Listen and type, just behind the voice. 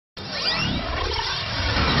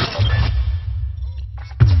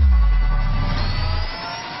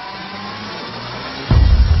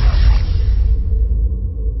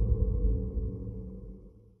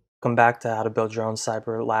Welcome back to How to Build Your Own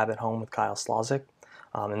Cyber Lab at Home with Kyle Slawczyk.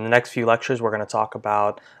 In the next few lectures, we're going to talk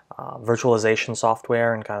about virtualization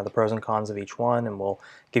software and kind of the pros and cons of each one, and we'll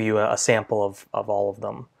give you a sample of all of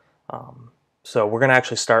them. So we're going to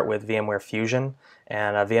actually start with VMware Fusion,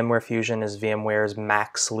 and VMware Fusion is VMware's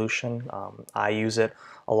Mac solution. I use it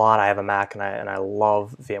a lot. I have a Mac, and I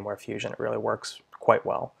love VMware Fusion. It really works quite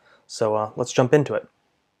well. So let's jump into it.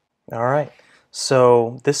 All right.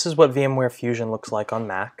 So this is what VMware Fusion looks like on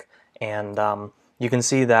Mac, and you can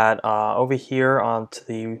see that over here on to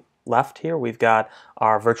the left here we've got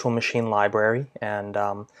our virtual machine library, and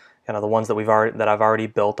kind of the ones that I've already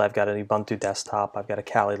built. I've got an Ubuntu desktop, I've got a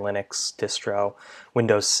Kali Linux distro,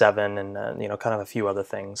 Windows 7, and kind of a few other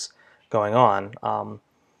things going on.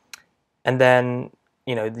 And then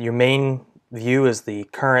your main view is the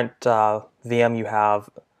current VM you have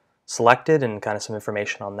selected and kind of some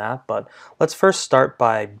information on that. But let's first start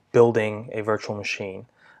by building a virtual machine.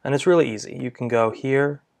 And it's really easy. You can go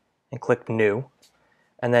here and click New,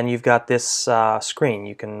 and then you've got this screen.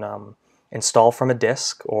 You can install from a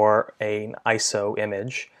disk or an ISO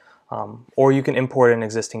image, or you can import an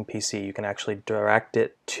existing PC. You can actually direct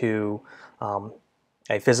it to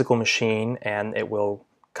a physical machine, and it will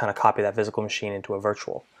kind of copy that physical machine into a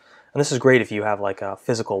virtual. And this is great if you have like a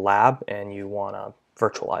physical lab and you want to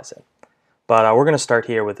virtualize it. But we're going to start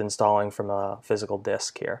here with installing from a physical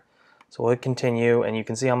disk here. So we'll hit continue, and you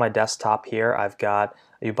can see on my desktop here I've got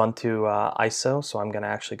Ubuntu ISO, so I'm going to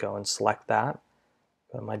actually go and select that.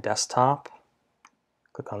 Go to my desktop,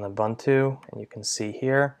 click on the Ubuntu, and you can see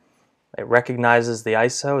here it recognizes the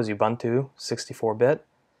ISO as Ubuntu 64-bit,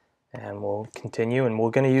 and we'll continue, and we're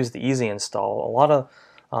going to use the easy install. A lot of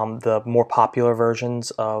the more popular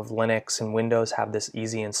versions of Linux and Windows have this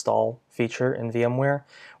easy install feature in VMware,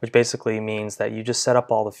 which basically means that you just set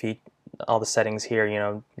up all the settings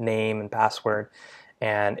here, name and password,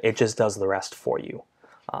 and it just does the rest for you.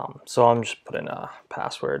 So I'm just put in a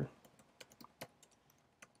password,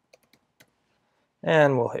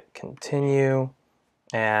 and we'll hit continue,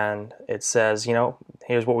 and it says,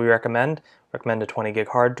 here's what we recommend. Recommend a 20 gig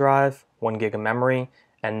hard drive, 1 gig of memory,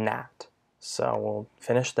 and NAT. So we'll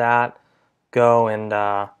finish that, go and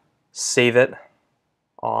save it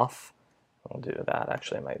off. We'll do that.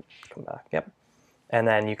 Actually, I might come back. Yep. And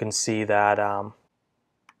then you can see that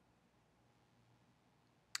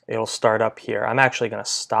it'll start up here. I'm actually going to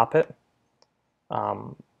stop it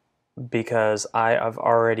because I've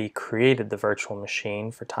already created the virtual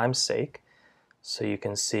machine for time's sake. So you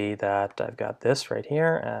can see that I've got this right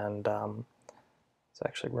here, and it's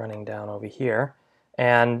actually running down over here.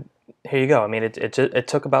 And here you go. I mean, it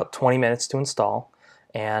took about 20 minutes to install,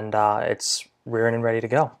 and it's rearing and ready to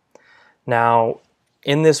go. Now,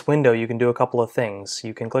 in this window, you can do a couple of things.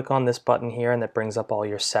 You can click on this button here, and that brings up all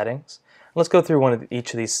your settings. Let's go through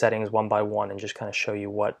each of these settings one by one and just kind of show you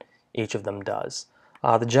what each of them does.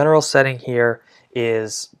 The general setting here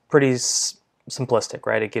is pretty simplistic,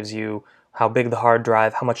 right? It gives you how big the hard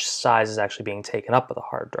drive, how much size is actually being taken up of the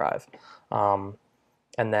hard drive.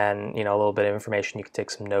 And then, a little bit of information. You can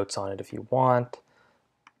take some notes on it if you want.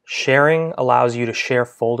 Sharing allows you to share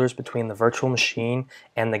folders between the virtual machine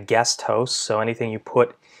and the guest host. So anything you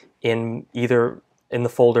put in the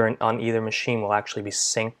folder on either machine will actually be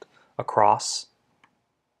synced across.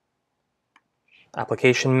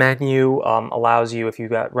 Application menu allows you, if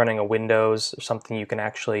you've got running a Windows or something, you can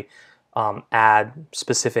actually add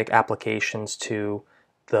specific applications to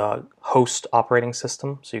the host operating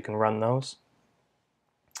system, so you can run those.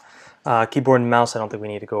 Keyboard and mouse, I don't think we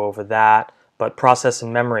need to go over that, but process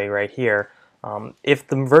and memory right here. If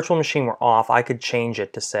the virtual machine were off, I could change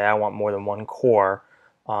it to say I want more than one core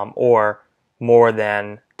or more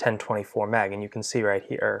than 1024 meg, and you can see right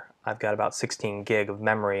here I've got about 16 gig of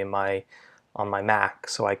memory on my Mac,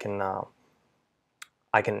 so I can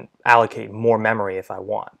allocate more memory if I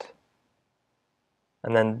want.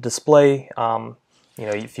 And then display,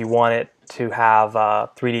 if you want it to have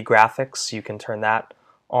 3D graphics, you can turn that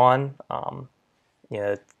on.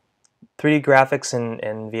 3D graphics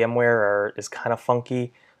in VMware is kind of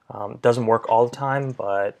funky. Doesn't work all the time,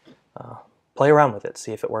 but play around with it,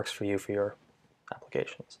 see if it works for you for your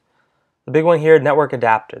applications. The big one here, network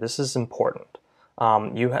adapter. This is important.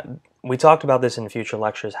 We talked about this in future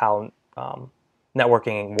lectures, how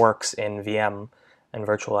networking works in VM and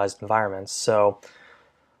virtualized environments. So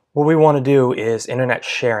what we want to do is internet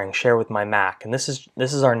sharing, share with my Mac, and this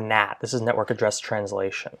is our NAT. This is network address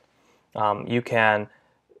translation. You can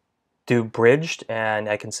do bridged, and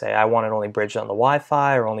I can say I want it only bridged on the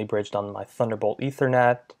Wi-Fi or only bridged on my Thunderbolt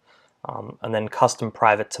Ethernet, and then custom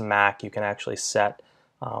private to Mac. You can actually set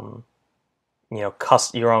your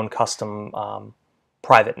own custom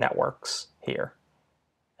private networks here,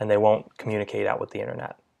 and they won't communicate out with the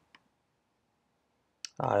internet.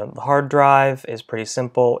 The hard drive is pretty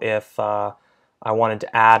simple. If I wanted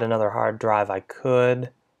to add another hard drive, I could.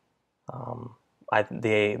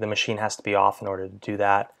 The machine has to be off in order to do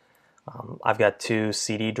that. I've got 2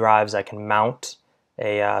 CD drives. I can mount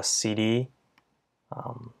a CD,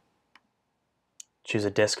 choose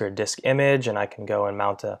a disk or a disk image, and I can go and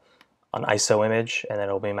mount an ISO image, and then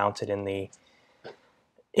it'll be mounted in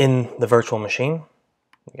the virtual machine.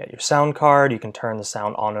 You got your sound card. You can turn the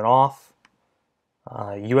sound on and off.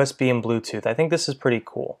 USB and Bluetooth. I think this is pretty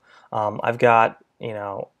cool. I've got, you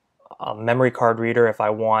know, a memory card reader. If I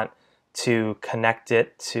want to connect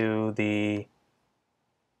it to the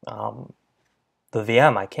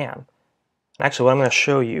VM, I can. And actually, what I'm going to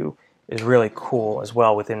show you is really cool as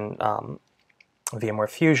well within VMware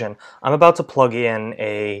Fusion. I'm about to plug in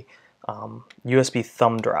a USB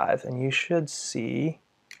thumb drive, and you should see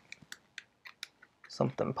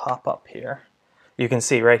something pop up here. You can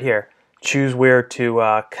see right here, choose where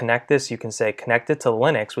to connect this. You can say connect it to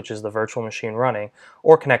Linux, which is the virtual machine running,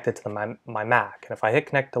 or connect it to my Mac. And if I hit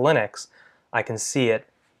connect to Linux, I can see it.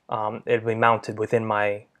 It'll be mounted within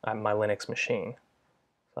my Linux machine.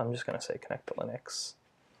 So I'm just going to say connect to Linux,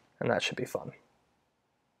 and that should be fun.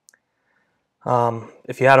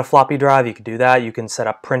 If you had a floppy drive, you could do that. You can set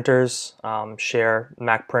up printers, share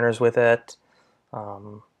Mac printers with it.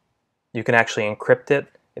 You can actually encrypt it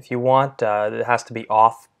if you want. It has to be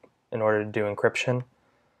off in order to do encryption.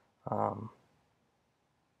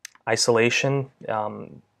 Isolation,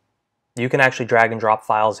 you can actually drag and drop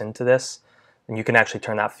files into this, and you can actually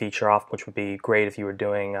turn that feature off, which would be great if you were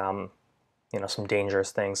doing you know, some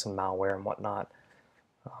dangerous things, some malware and whatnot.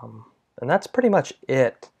 And that's pretty much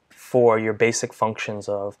it for your basic functions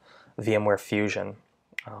of VMware Fusion.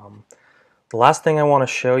 The last thing I want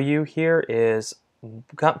to show you here is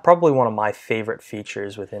probably one of my favorite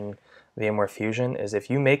features within VMware Fusion is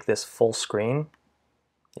if you make this full screen,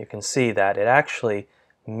 you can see that it actually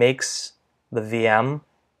makes the VM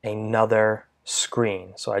another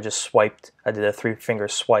screen. So I just swiped, I did a 3-finger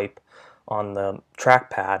swipe on the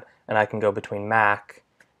trackpad, and I can go between Mac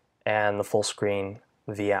and the full screen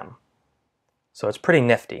VM. So it's pretty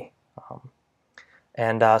nifty.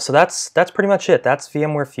 So that's pretty much it. That's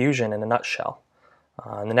VMware Fusion in a nutshell.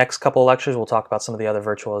 In the next couple of lectures, we'll talk about some of the other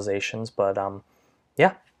virtualizations, but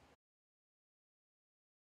yeah.